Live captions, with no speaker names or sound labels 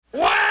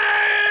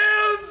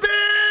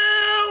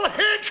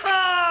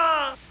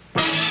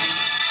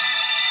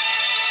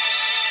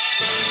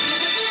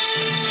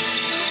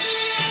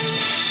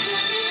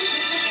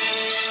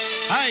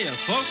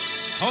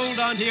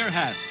on to your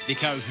hats,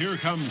 because here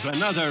comes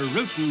another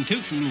rootin'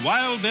 tootin'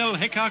 Wild Bill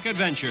Hickok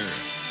adventure,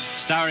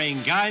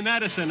 starring Guy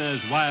Madison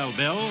as Wild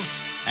Bill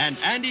and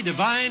Andy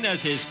Devine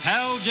as his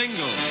pal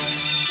Jingle.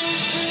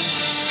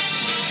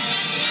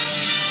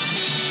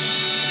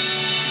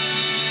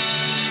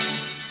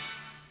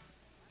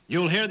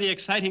 You'll hear the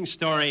exciting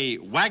story,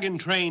 Wagon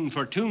Train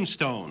for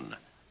Tombstone,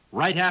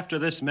 right after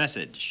this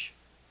message.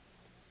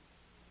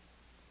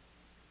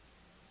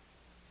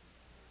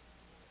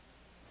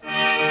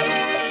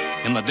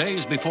 In the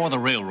days before the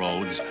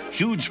railroads,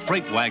 huge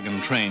freight wagon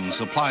trains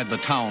supplied the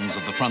towns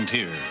of the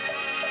frontier.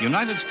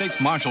 United States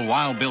Marshal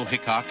Wild Bill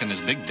Hickok and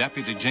his big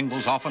deputy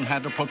Jingles often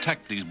had to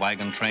protect these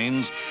wagon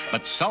trains,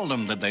 but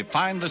seldom did they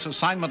find this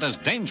assignment as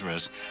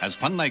dangerous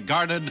as when they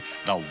guarded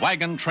the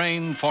wagon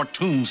train for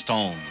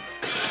Tombstone.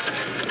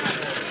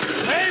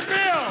 Hey,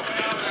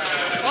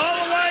 Bill!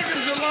 All the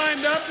wagons are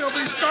lined up. They'll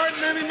be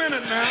starting any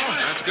minute now.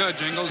 That's good,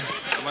 Jingles.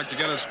 I'd like to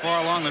get as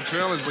far along the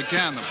trail as we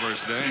can the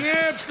first day.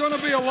 Yeah, it's going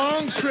to be a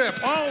long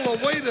trip, all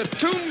the way to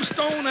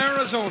Tombstone,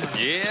 Arizona.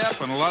 Yep,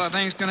 and a lot of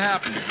things can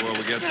happen before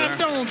we get there. Now,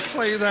 don't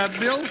say that,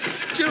 Bill.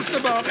 Just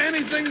about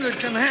anything that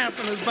can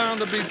happen is bound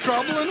to be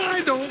trouble, and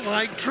I don't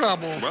like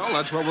trouble. Well,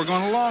 that's what we're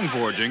going along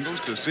for, Jingles,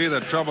 to see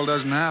that trouble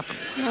doesn't happen.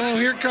 Oh,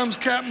 here comes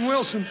Captain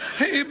Wilson.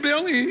 Hey,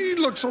 Bill, he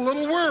looks a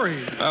little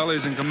worried. Well,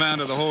 he's in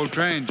command of the whole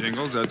train,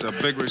 Jingles. That's a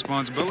big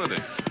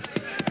responsibility.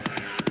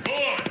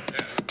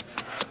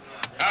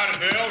 Howdy,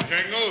 Bill,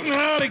 Jingles.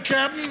 Howdy,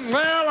 Captain.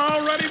 Well,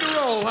 all ready to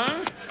roll,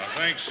 huh? I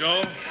think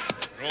so.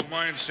 Don't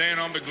mind saying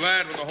I'll be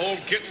glad when the whole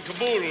kit and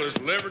caboodle is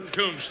delivered in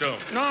Tombstone.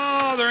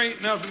 No, there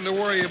ain't nothing to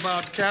worry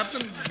about,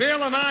 Captain.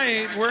 Bill and I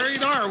ain't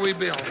worried, are we,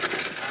 Bill?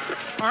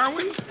 Are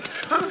we?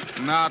 Huh?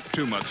 Not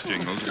too much,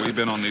 Jingles. We've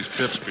been on these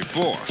trips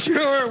before.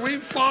 Sure,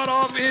 we've fought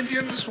off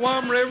Indians,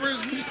 swum rivers,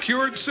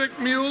 cured sick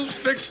mules,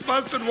 fixed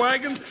busted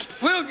wagons.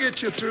 We'll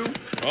get you through.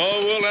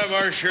 Oh, we'll have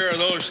our share of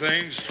those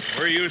things.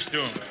 We're used to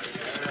them.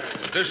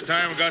 But this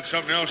time we got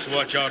something else to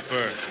watch out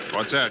for.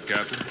 What's that,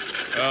 Captain?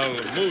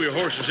 Move your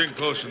horses in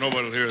close so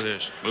nobody will hear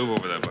this. Move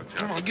over there, Buck.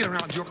 Come on, get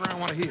around, Joker. I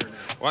want to hear now.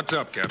 What's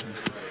up, Captain?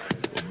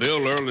 Well,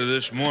 Bill, early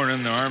this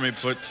morning, the Army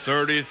put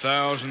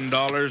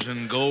 $30,000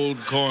 in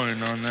gold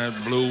coin on that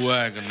blue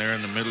wagon there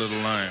in the middle of the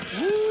line.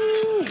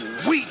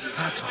 Ooh-wee,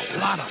 that's a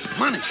lot of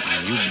money.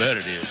 You bet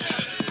it is.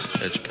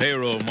 It's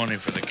payroll money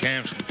for the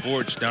camps and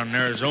forts down in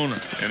Arizona.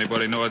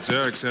 Anybody know it's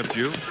there except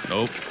you?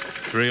 Nope.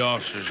 3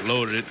 officers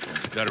loaded it.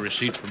 Got a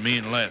receipt from me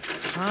and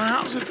left.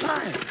 How's it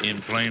tied? In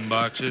plain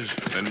boxes.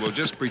 Then we'll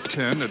just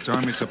pretend it's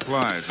Army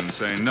supplies and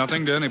say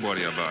nothing to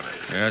anybody about it.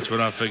 Yeah, that's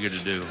what I figured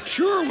to do.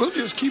 Sure, we'll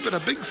just keep it a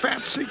big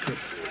fat secret.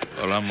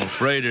 Well, I'm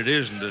afraid it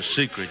isn't a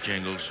secret,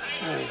 Jingles.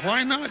 Oh,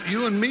 why not?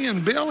 You and me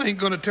and Bill ain't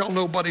going to tell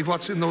nobody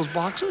what's in those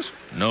boxes.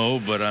 No,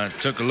 but I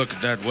took a look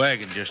at that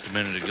wagon just a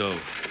minute ago.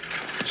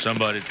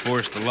 Somebody'd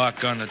forced the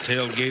lock on the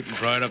tailgate and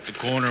pried up the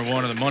corner of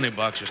one of the money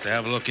boxes to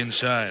have a look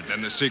inside.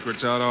 Then the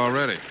secret's out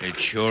already. It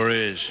sure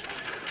is.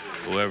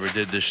 Whoever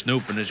did the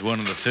snooping is one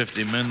of the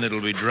 50 men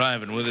that'll be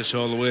driving with us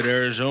all the way to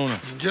Arizona.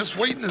 Just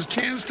waiting his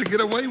chance to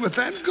get away with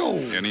that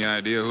gold. Any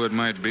idea who it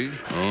might be?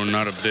 Oh,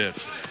 not a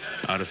bit.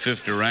 Out of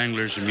 50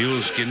 wranglers and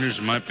mule skinners,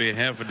 there might be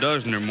half a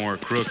dozen or more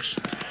crooks.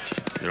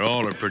 They're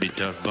all a pretty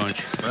tough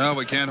bunch. Well,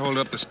 we can't hold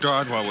up the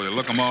start while we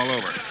look them all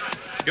over.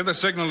 Give the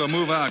signal to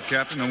move out,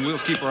 Captain, and we'll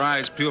keep our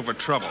eyes peeled for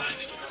trouble.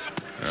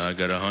 I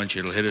got a hunch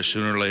it'll hit us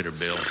sooner or later,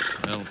 Bill.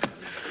 Well,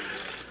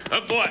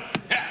 up, boy.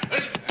 Yeah,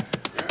 listen.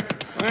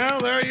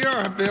 Well, there you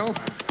are, Bill.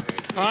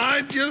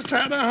 I just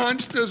had a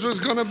hunch this was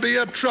going to be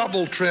a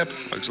trouble trip.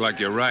 Looks like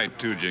you're right,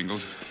 too,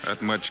 Jingles.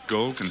 That much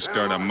gold can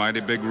start a mighty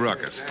big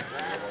ruckus.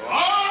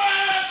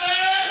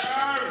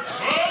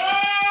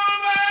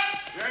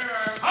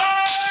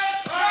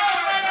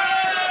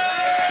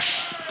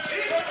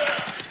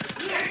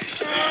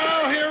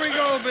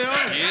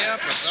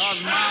 Yep,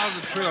 1,000 miles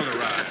of trail to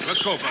ride.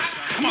 Let's go, Buck.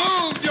 Come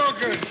on. Move,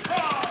 Joker.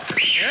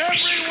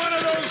 Every one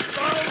of those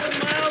 1,000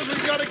 miles, we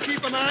got to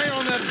keep an eye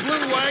on that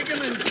blue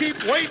wagon and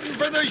keep waiting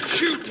for the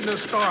shooting to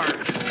start.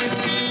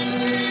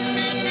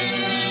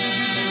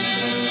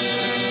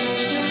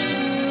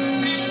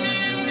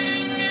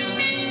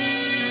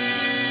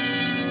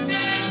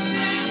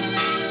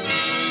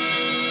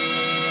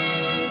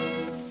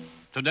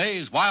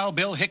 Today's Wild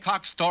Bill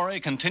Hickok story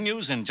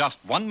continues in just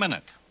 1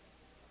 minute.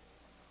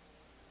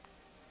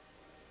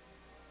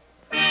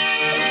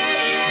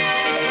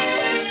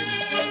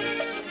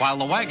 While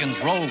the wagons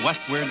roll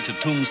westward to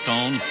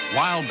Tombstone,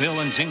 Wild Bill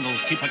and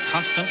Jingles keep a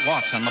constant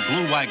watch on the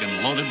blue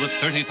wagon loaded with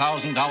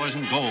 $30,000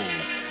 in gold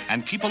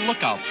and keep a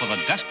lookout for the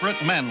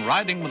desperate men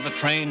riding with the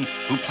train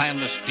who plan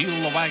to steal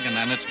the wagon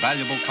and its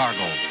valuable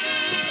cargo.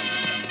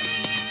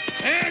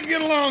 And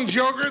get along,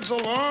 Joker. It's a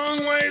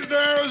long ways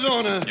to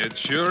Arizona. It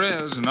sure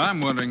is, and I'm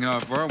wondering how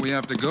far we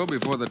have to go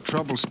before the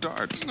trouble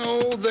starts.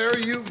 Oh, there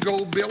you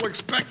go, Bill,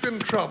 expecting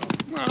trouble.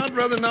 I'd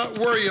rather not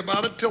worry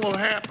about it till it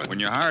happens. When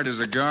you're hired as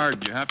a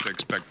guard, you have to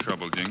expect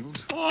trouble,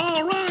 Jingles.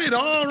 All right,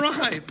 all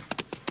right.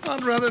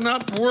 I'd rather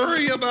not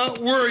worry about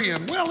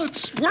worrying. Well,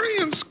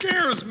 worrying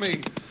scares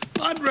me.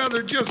 I'd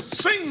rather just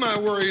sing my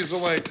worries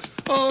away.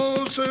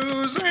 Oh,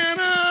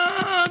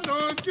 Susanna,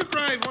 don't you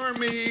cry for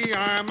me.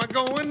 I'm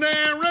a-going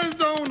to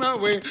Arizona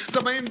with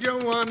the banjo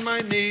on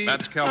my knee.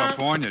 That's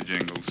California,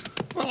 Jingles.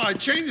 Well, I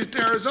changed it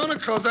to Arizona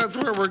because that's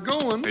where we're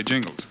going. Hey,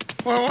 Jingles,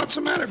 Well, what's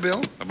the matter,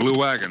 Bill? the blue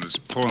wagon is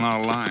pulling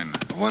out of line.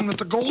 The one with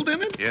the gold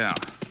in it? Yeah.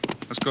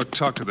 Let's go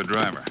talk to the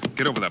driver.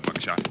 Get over that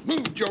buckshot.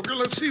 Move, Joker.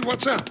 Let's see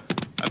what's up.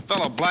 That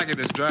fellow Blackie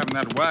that's driving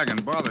that wagon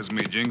bothers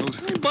me, Jingles.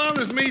 He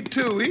bothers me,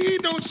 too. He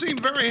don't seem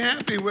very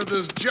happy with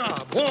his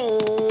job. Whoa,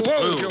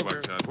 Whoa,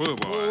 Joker. buckshot. Whoa,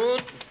 boy. Whoa.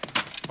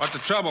 What's the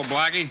trouble,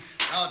 Blackie?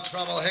 No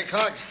trouble,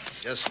 Hickok.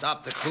 Just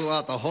stopped to cool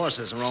out the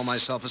horses and roll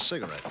myself a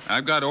cigarette.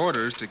 I've got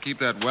orders to keep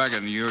that wagon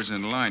of yours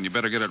in line. You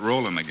better get it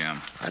rolling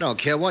again. I don't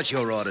care what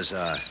your orders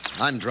are.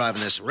 I'm driving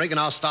this rig, and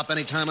I'll stop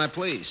any time I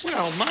please.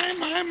 Well,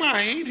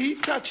 my, ain't he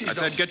touchy? I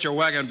said get your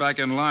wagon back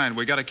in line.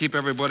 We got to keep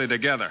everybody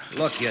together.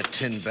 Look, you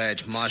tin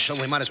badge marshal,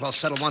 we might as well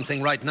settle one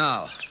thing right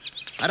now.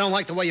 I don't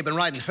like the way you've been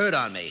riding herd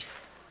on me.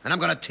 And I'm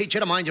going to teach you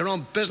to mind your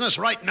own business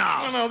right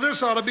now. Oh, no,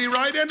 this ought to be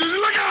right. And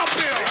look out,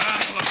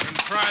 Bill! Look and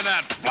try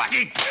that,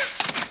 Blackie.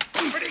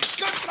 Pretty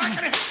good,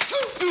 Blackie,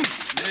 too.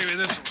 Maybe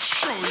this will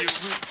show you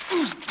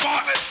who's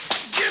bought it.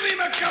 Give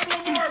him a couple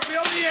of more,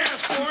 Bill. He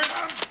asked for it.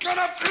 I'm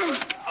gonna do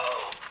it.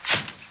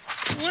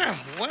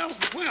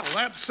 Well,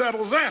 that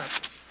settles that.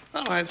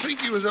 Oh, I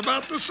think he was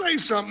about to say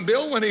something,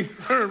 Bill, when he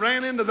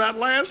ran into that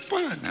last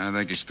punch. I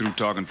think he's through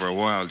talking for a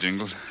while,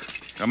 Jingles.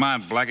 Come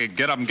on, Blackie,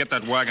 get up and get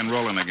that wagon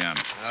rolling again.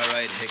 All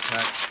right,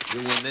 Hickok,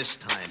 you win this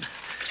time.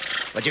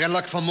 But you're gonna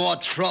look for more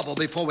trouble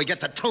before we get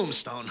to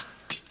Tombstone.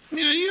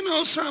 Yeah, you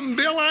know something,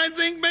 Bill? I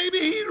think maybe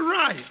he's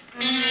right.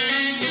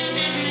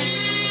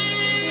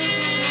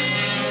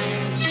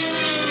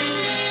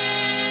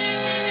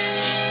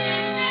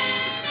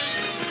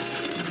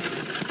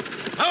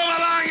 Move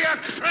along, you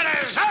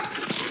critters! Up!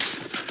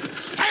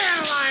 Stay in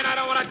line. I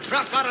don't want to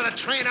drop out of the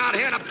train out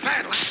here in a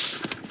badlands.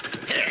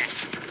 Here.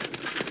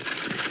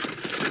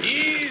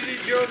 Easy,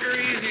 Joker,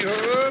 easy.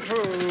 Ho,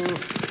 ho.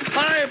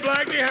 Hi,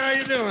 Blackie. How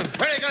you doing?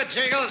 Pretty good,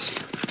 Jingles.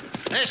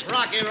 This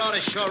rocky road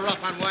is sure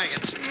rough on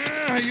wagons.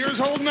 Yours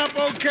holding up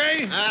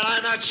okay? Well,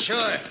 I'm not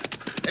sure.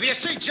 If you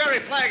see Jerry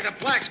Flagg, the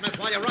blacksmith,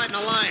 while you're riding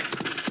the line,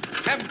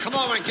 have him come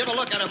over and give a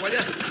look at it, will you?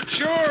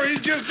 Sure, he's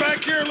just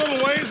back here a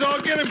little ways. I'll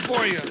get him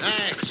for you.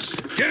 Thanks.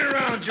 Get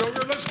around,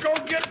 Joker. Let's go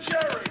get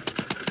Jerry.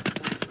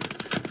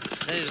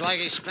 Seems like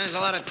he spends a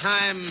lot of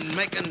time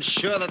making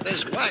sure that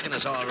this wagon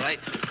is all right.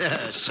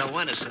 So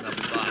innocent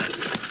about it.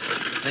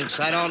 Thinks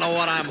I don't know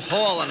what I'm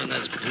hauling in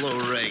this blue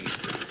rig.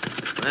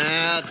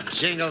 Well,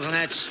 Jingles and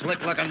that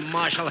slick-looking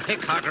Marshal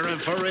Hickok are in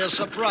for a real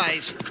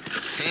surprise.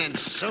 And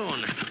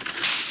soon.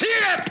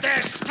 Get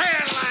there! Stay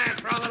in line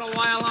for a little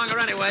while longer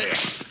anyway.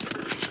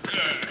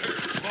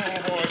 Small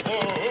boy.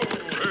 Whoa,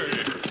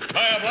 hey.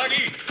 Hiya,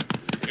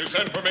 Blackie. You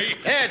sent for me?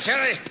 Here,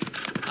 Jerry.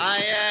 I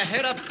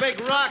hit a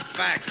big rock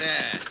back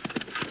there.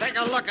 Take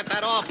a look at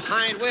that off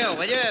hind wheel,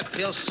 will you? It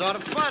feels sort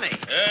of funny.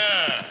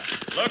 Yeah.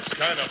 Looks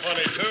kind of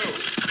funny, too.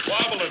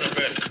 Wobbling a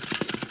bit.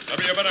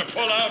 Maybe you better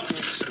pull out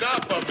and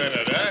stop a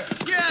minute, eh?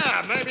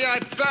 Yeah, maybe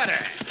I'd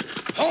better.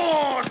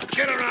 Oh,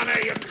 get around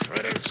there, you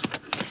critters.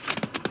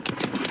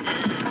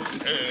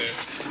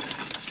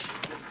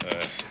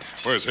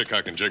 Where's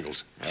Hickok and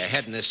Jingles? They're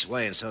heading this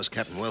way, and so's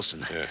Captain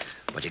Wilson. Yeah.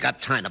 But you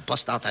got time to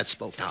bust out that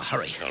spoke. Now,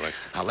 hurry. All right.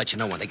 I'll let you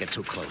know when they get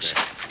too close.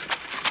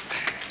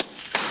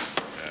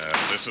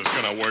 This is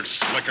gonna work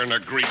slicker than a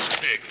grease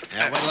pig.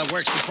 Yeah, well, it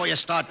works before you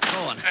start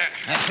going.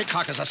 That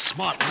Hickok is a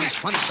smart one. He's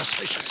plenty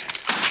suspicious.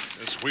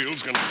 This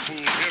wheel's gonna fool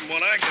him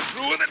when I get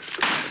through with it.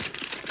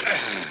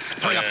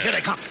 Hurry up. Here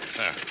they come.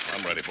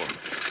 I'm ready for him.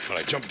 All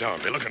right, jump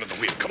down. Be looking at the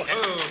wheel. Come on.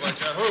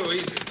 Oh,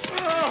 easy, boy.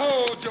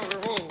 Oh, Joker,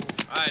 whoa.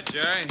 Hi,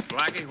 Jerry.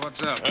 Blackie,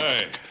 what's up?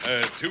 Hey,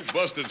 two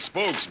busted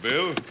spokes,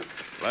 Bill.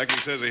 Blackie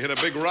says he hit a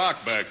big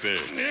rock back there.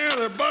 Yeah,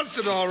 they're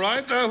busted all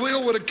right. That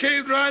wheel would have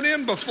caved right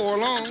in before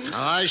long. Well,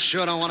 I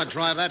sure don't want to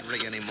drive that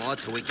rig anymore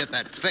till we get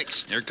that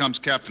fixed. Here comes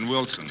Captain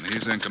Wilson.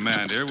 He's in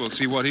command here. We'll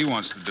see what he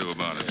wants to do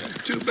about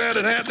it. Too bad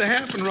it had to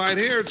happen right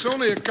here. It's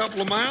only a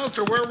couple of miles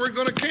to where we're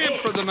going to camp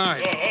for the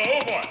night. Oh,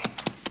 boy.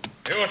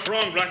 Hey, what's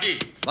wrong,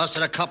 Blackie?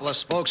 Busted a couple of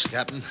spokes,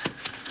 Captain.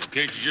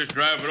 Can't you just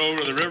drive it over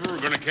to the river?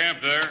 We're gonna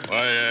camp there.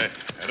 Why,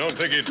 I don't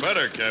think he'd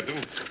better, Captain.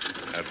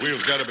 That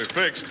wheel's got to be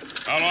fixed.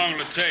 How long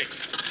will it take?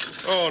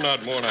 Oh,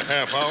 not more than a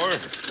half hour,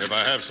 if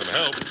I have some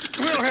help.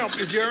 We'll help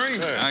you,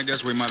 Jerry. I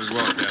guess we might as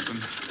well,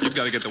 Captain. You've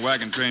got to get the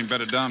wagon train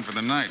bedded down for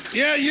the night.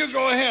 Yeah, you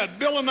go ahead.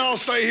 Bill and I'll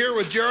stay here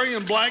with Jerry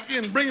and Blackie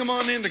and bring them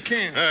on into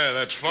camp. Yeah,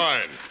 that's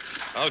fine.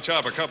 I'll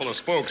chop a couple of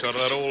spokes out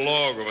of that old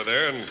log over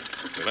there, and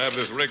we'll have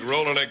this rig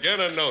rolling again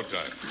in no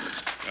time.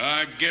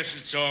 I guess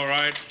it's all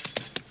right.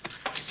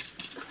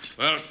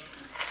 Well,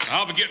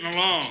 I'll be getting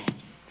along.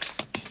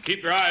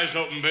 Keep your eyes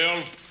open,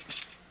 Bill.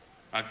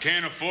 I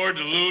can't afford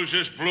to lose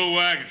this blue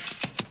wagon.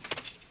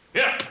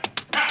 Yeah.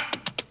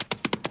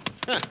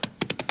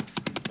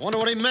 Wonder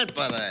what he meant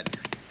by that.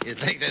 You'd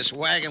think this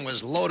wagon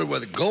was loaded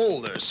with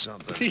gold or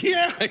something.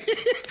 Yeah,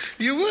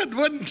 you would,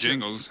 wouldn't you?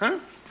 Jingles. Huh?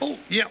 Oh,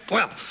 yeah,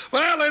 well,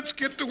 let's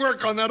get to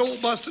work on that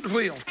old busted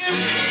wheel.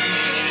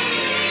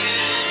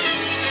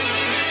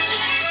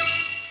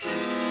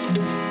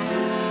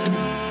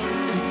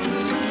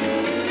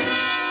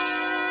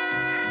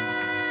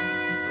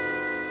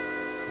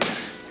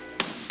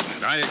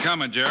 How you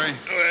coming, Jerry?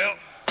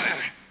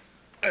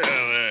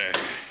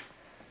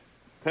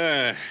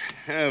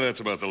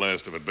 That's about the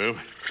last of it, Bill.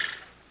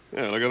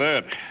 Yeah, look at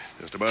that.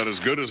 Just about as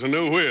good as a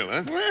new wheel,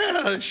 huh?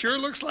 Well, it sure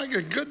looks like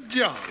a good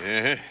job.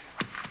 Yeah.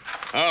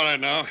 All right,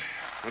 now.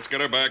 Let's get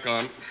her back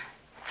on.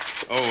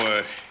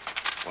 Oh,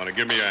 want to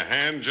give me a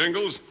hand,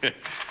 Jingles?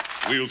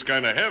 Wheel's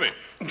kind of heavy.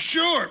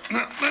 Sure.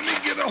 Now, let me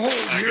get a hold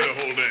here. Get a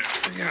hold there.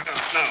 Yeah.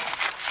 Now.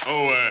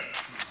 Oh,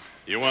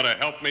 you want to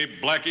help me,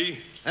 Blackie?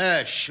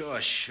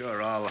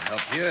 Sure, I'll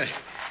help you.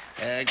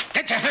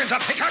 Get your hands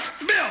up, Hickok.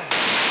 Bill!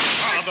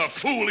 Ah, the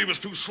fool, he was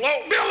too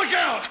slow. Bill, look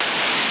out!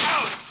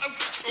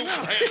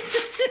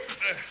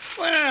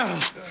 Well,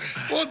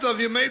 both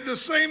of you made the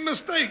same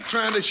mistake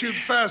trying to shoot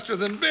faster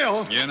than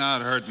Bill. You're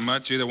not hurting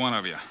much, either one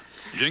of you.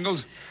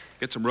 Jingles,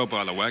 get some rope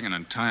out of the wagon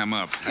and tie him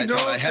up. I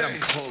thought I had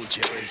him cold,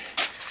 Jerry.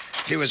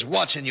 He was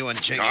watching you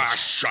and Jingles. Ah,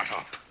 shut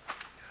up.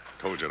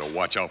 Told you to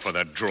watch out for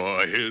that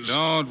draw of his.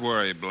 Don't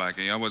worry,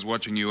 Blackie. I was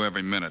watching you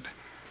every minute.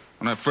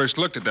 When I first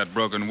looked at that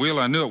broken wheel,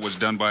 I knew it was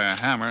done by a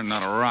hammer,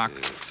 not a rock.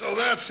 So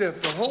that's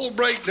it. The whole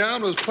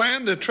breakdown was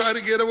planned to try to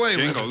get away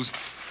with it. Jingles.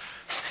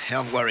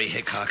 Don't worry,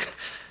 Hickok.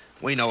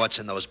 We know what's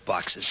in those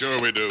boxes. Sure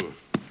we do.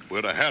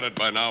 We'd have had it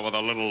by now with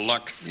a little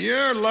luck.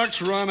 Your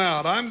luck's run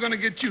out. I'm going to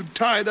get you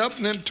tied up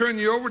and then turn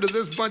you over to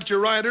this bunch of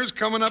riders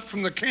coming up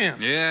from the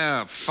camp.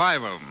 Yeah,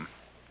 5 of them.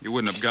 You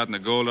wouldn't have gotten the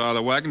gold out of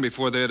the wagon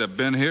before they'd have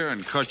been here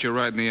and caught you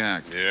right in the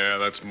act. Yeah,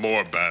 that's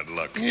more bad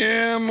luck.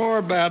 Yeah,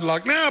 more bad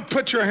luck. Now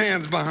put your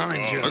hands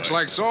behind you. Looks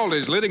like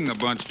Salty's leading the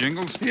bunch,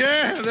 Jingles.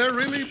 Yeah, they're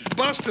really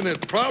busting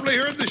it. Probably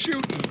heard the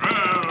shooting.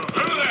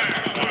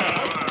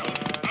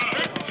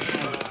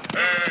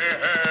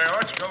 Hey,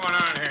 what's going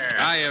on here?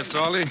 Hiya,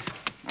 Salty.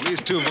 Well,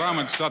 these 2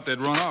 varmints thought they'd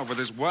run off with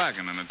this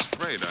wagon, and it's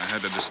afraid I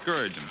had to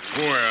discourage them.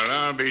 Well,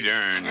 I'll be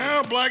darned.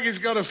 Well, Blackie's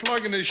got a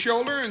slug in his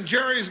shoulder and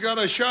Jerry's got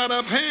a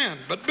shot-up hand.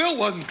 But Bill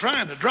wasn't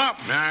trying to drop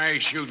him.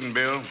 Nice shooting,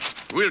 Bill.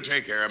 We'll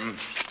take care of them.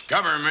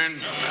 Cover 'em,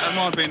 men. That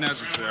won't be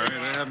necessary.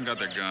 They haven't got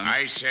their guns.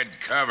 I said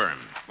cover 'em.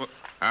 What?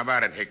 How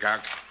about it,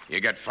 Hickok? You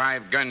got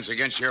 5 guns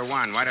against your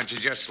 1. Why don't you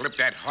just slip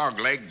that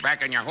hog leg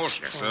back in your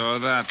holster? So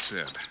that's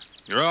it.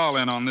 You're all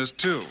in on this,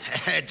 too.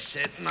 That's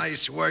it.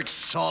 Nice work,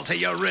 Salty.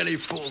 You really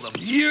fooled them.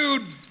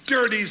 You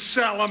dirty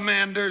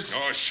salamanders.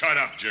 Oh, shut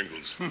up,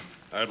 Jingles.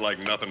 I'd like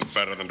nothing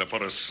better than to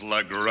put a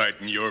slug right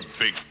in your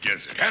big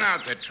gizzard. Cut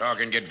out the talk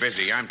and get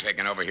busy. I'm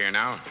taking over here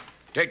now.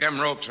 Take them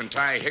ropes and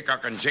tie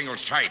Hickok and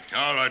Jingles tight.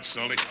 All right,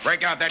 Salty.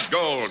 Break out that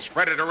gold.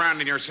 Spread it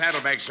around in your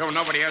saddlebag so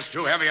nobody has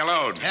too heavy a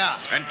load. Yeah.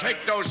 And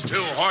take those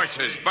 2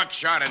 horses,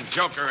 Buckshot and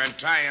Joker, and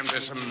tie them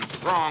to some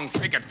strong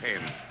picket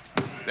pins.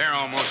 They're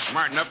almost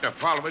smart enough to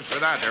follow us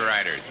without their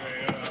riders.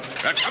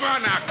 But come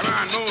on now,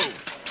 move.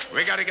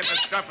 We got to get the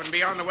stuff and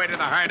be on the way to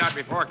the hideout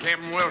before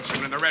Captain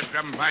Wilson and the rest of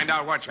them find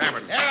out what's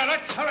happened. Yeah,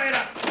 let's hurry it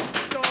up.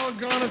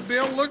 Doggone it,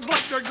 Bill. Looks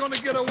like they're going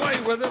to get away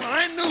with it.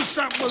 I knew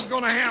something was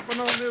going to happen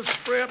on this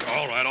trip.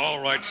 All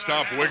right.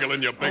 Stop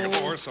wiggling, you big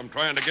horse. I'm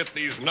trying to get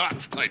these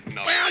knots tightened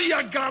up. Well,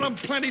 you got them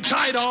plenty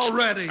tight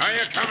already. Are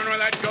you coming with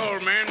that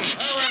gold, men?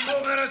 We're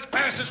moving as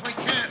fast as we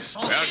can,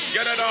 Salty. Well,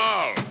 get it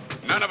all.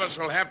 None of us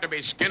will have to be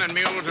skinning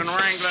mules and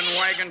wrangling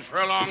wagons for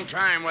a long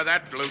time with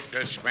that loot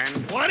to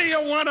spend. What do you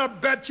want to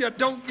bet you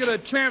don't get a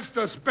chance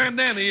to spend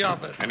any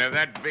of it? And if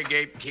that big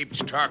ape keeps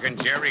talking,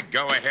 Jerry,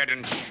 go ahead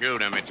and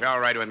shoot him. It's all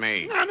right with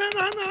me. No.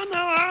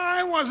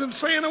 I wasn't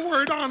saying a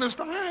word,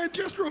 honest. I was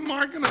just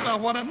remarking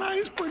about what a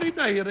nice, pretty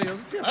day it is.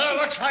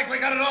 Looks like we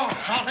got it all,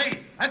 Salty.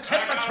 Let's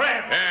hit the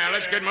trail. Yeah,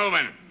 let's get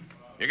moving.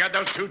 You got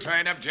those 2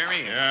 tied up,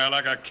 Jerry? Yeah,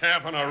 like a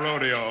calf on a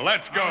rodeo.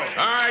 Let's go.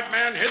 All right,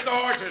 man, hit the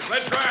horses.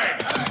 Let's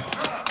ride.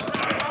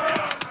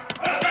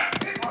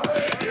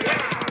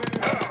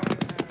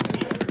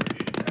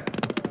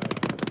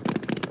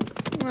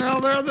 Well,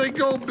 there they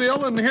go,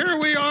 Bill, and here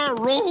we are,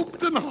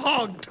 roped and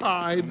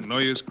hog-tied. No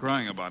use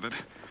crying about it.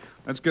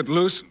 Let's get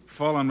loose,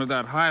 fall under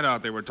that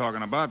hideout they were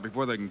talking about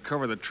before they can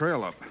cover the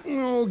trail up.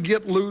 Oh,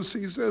 get loose,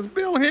 he says.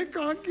 Bill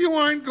Hickok, you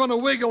aren't going to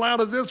wiggle out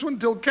of this one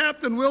till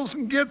Captain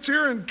Wilson gets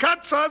here and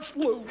cuts us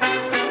loose.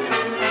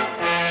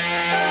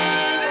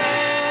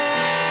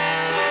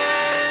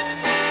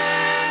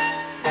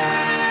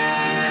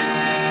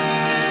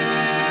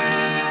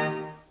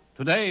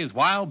 Today's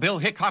Wild Bill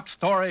Hickok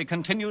story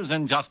continues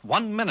in just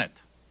 1 minute.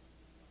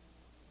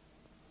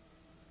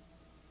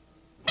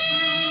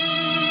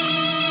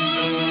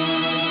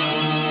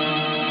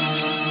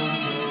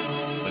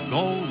 The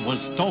gold was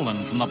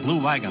stolen from the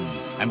Blue Wagon,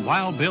 and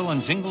Wild Bill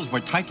and Jingles were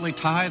tightly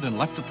tied and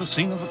left at the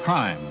scene of the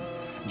crime.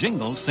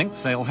 Jingles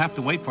thinks they'll have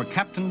to wait for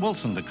Captain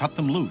Wilson to cut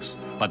them loose,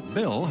 but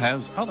Bill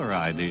has other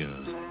ideas.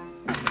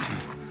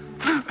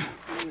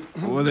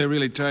 Boy, they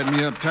really tied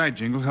me up tight,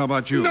 Jingles. How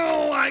about you?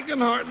 No, I can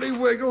hardly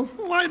wiggle.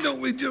 Why don't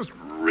we just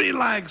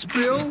relax,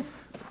 Bill?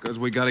 Because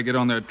we got to get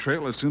on their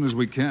trail as soon as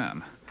we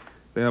can.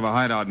 They have a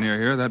hideout near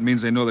here. That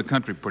means they know the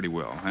country pretty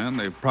well, and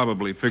they've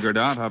probably figured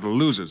out how to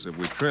lose us if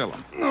we trail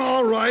them.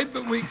 All right,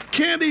 but we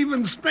can't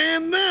even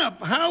stand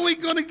up. How are we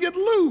going to get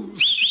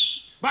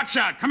loose?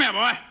 Buckshot, come here,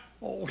 boy.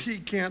 Oh, he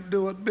can't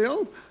do it,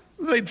 Bill.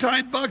 They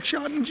tied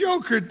Buckshot and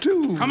Joker,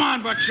 too. Come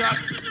on, Buckshot.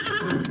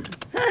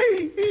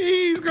 Hey,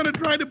 he's going to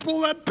try to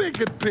pull that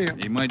picket pin.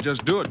 He might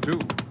just do it, too.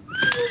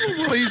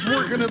 Well, he's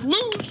working it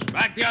loose.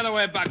 Back the other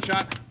way,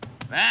 Buckshot.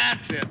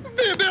 That's it.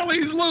 Bill,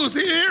 he's loose.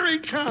 Here he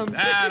comes.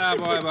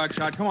 Boy,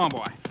 Buckshot. Come on,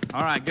 boy.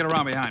 All right, get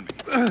around behind me.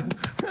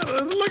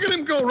 Look at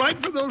him go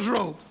right for those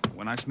ropes.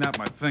 When I snap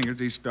my fingers,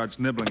 he starts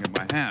nibbling at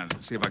my hands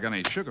to see if I got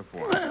any sugar for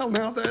him. Well,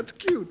 now that's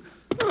cute.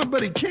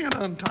 But he can't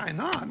untie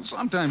knots.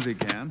 Sometimes he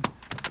can.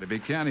 But if he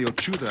can, he'll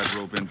chew that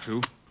rope in two.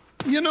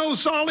 You know,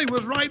 Solly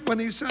was right when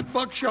he said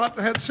Buckshot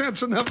had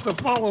sense enough to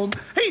follow him.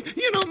 Hey,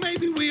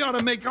 maybe we ought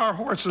to make our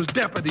horses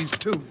deputies,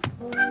 too.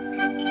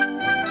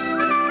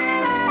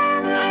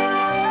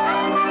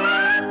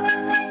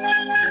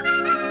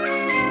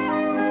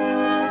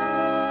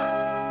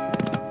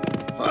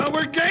 Well,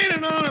 we're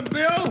gaining on them,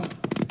 Bill.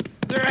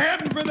 They're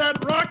heading for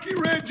that rocky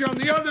ridge on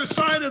the other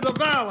side of the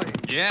valley.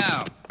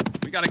 Yeah.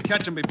 We got to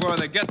catch them before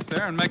they get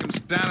there and make them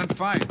stand and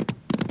fight.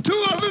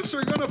 2 of us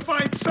are going to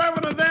fight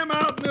 7 of them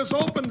out in this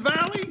open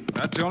valley?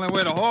 That's the only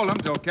way to hold them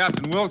till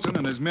Captain Wilson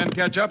and his men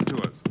catch up to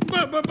us.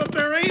 But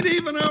there ain't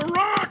even a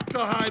rock to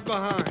hide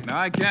behind. Now,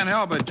 I can't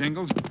help it,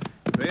 Jingles.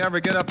 If they ever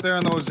get up there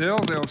in those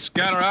hills, they'll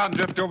scatter out and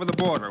drift over the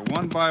border,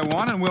 one by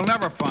one, and we'll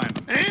never find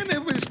them. And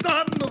if we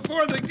stop them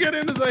before they get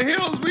into the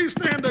hills, we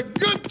stand a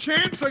good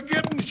chance of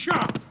getting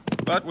shot.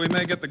 But we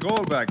may get the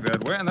gold back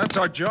that way, and that's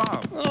our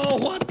job. Oh,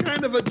 what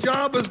kind of a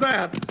job is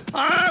that?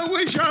 I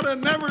wish I'd have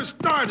never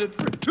started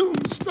for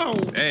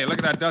Tombstone. Hey, look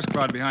at that dust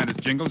cloud behind us,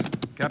 Jingles.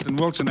 Captain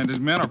Wilson and his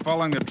men are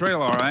following the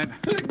trail, all right.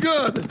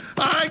 Good.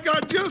 I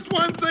got just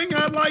one thing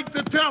I'd like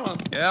to tell them.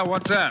 Yeah,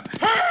 what's that?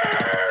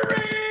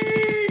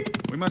 Hurry!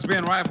 We must be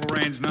in rifle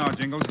range now,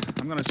 Jingles.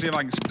 I'm going to see if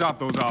I can stop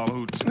those owl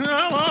hoots.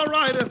 Well, all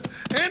right. If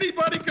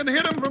anybody can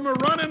hit them from a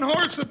running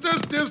horse at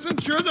this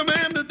distance, you're the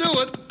man to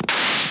do it.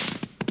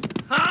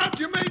 How'd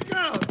you make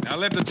out? I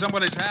lifted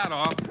somebody's hat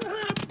off.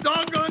 That's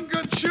doggone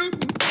good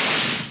shooting.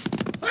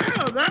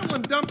 Well, that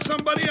one dumped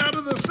somebody out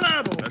of the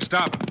saddle. They're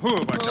stopping. Whoa,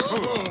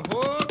 Buckshot,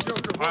 whoa.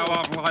 Joker. Pile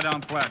off and lie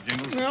down flat,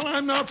 Jingles. Well,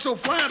 I'm not so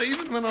flat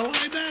even when I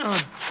lie down.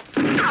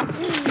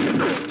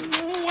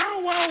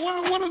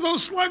 Wow, one of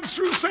those slugs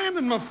threw sand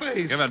in my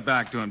face. Give it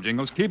back to him,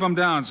 Jingles. Keep them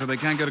down so they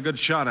can't get a good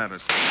shot at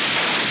us.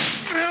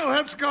 Well,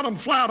 that's got them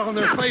flat on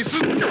their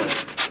faces.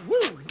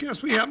 Woo,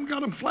 guess we haven't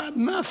got them flat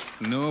enough.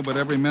 No, but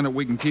every minute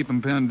we can keep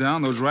them pinned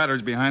down, those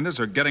riders behind us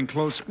are getting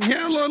closer.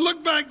 Yeah,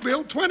 look back,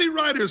 Bill. 20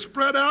 riders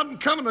spread out and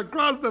coming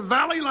across the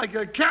valley like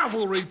a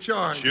cavalry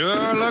charge.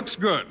 Sure looks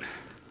good.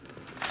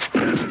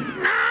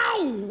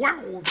 Ow!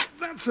 Wow,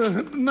 that's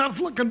enough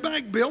looking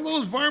back, Bill.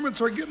 Those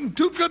varmints are getting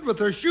too good with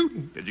their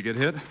shooting. Did you get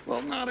hit?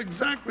 Well, not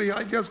exactly.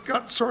 I just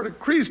got sort of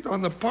creased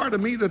on the part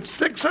of me that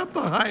sticks up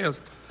the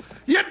highest.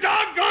 You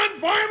doggone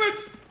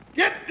varmints!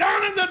 Get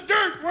down in the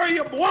dirt where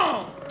you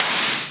belong!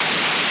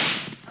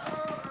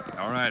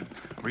 All right.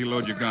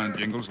 Reload your gun,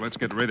 Jingles. Let's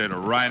get ready to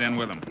ride in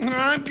with them.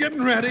 I'm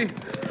getting ready.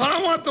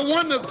 I want the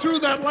one that threw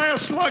that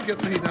last slug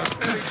at me. Now,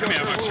 Come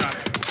here, Buckshot.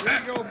 There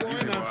you go, boy.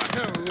 Easy, Now, boy.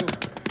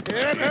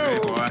 Yeah, Easy, no.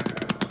 boy.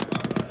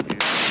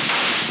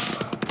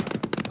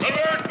 Good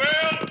work,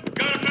 Bill.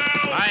 Got him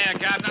now. Hiya,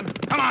 Captain.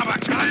 Come on,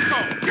 Buckshot. Let's go.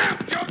 Jump,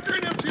 Joker,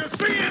 and if you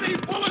see any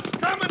bullets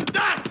coming,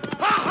 duck!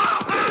 Ha,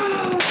 ha, ha!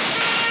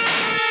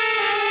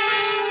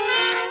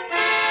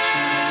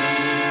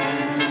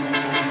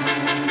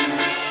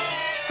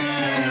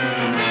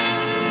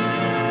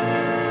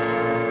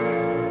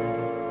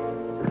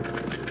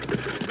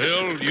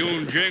 Bill, you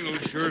and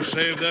Jingles sure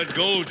saved that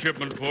gold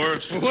shipment for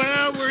us.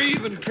 Well, we're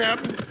even,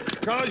 Captain,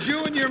 because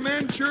you and your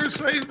men sure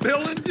saved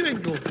Bill and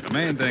Jingles. The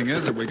main thing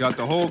is that we got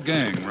the whole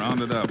gang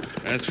rounded up.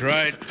 That's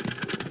right.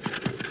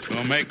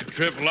 Gonna make the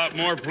trip a lot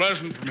more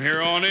pleasant from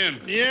here on in.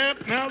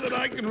 Yep, now that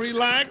I can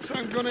relax,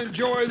 I'm going to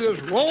enjoy this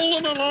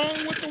rolling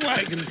along with the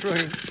wagon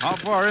train. How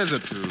far is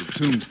it to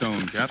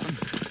Tombstone, Captain?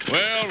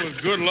 Well,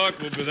 with good luck,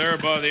 we'll be there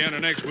by the end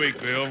of next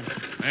week, Bill.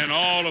 And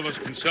all of us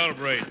can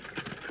celebrate.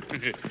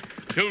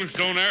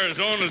 Tombstone,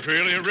 Arizona's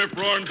really a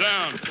rip-roaring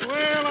town.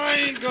 Well, I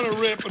ain't going to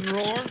rip and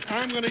roar.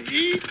 I'm going to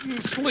eat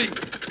and sleep.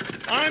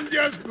 I'm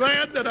just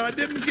glad that I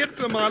didn't get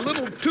to my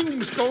little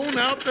tombstone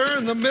out there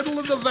in the middle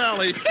of the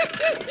valley.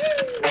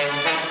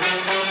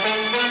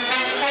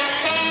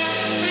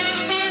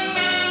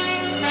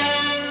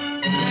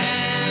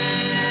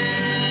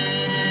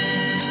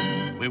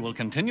 We will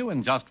continue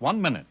in just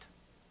 1 minute.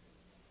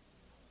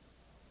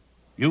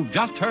 You've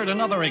just heard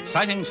another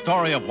exciting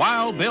story of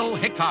Wild Bill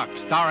Hickok,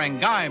 starring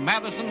Guy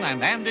Madison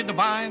and Andy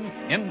Devine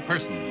in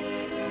person.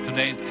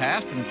 Today's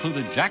cast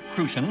included Jack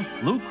Crucian,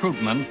 Lou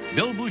Krugman,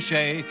 Bill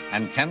Boucher,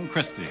 and Ken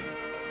Christie.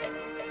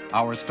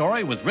 Our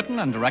story was written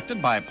and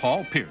directed by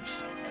Paul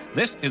Pierce.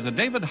 This is a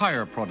David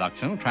Heyer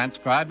production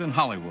transcribed in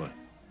Hollywood.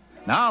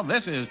 Now,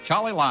 this is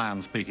Charlie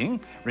Lyon speaking,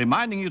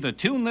 reminding you to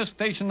tune this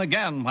station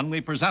again when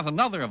we present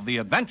another of the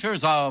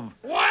adventures of...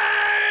 Wow!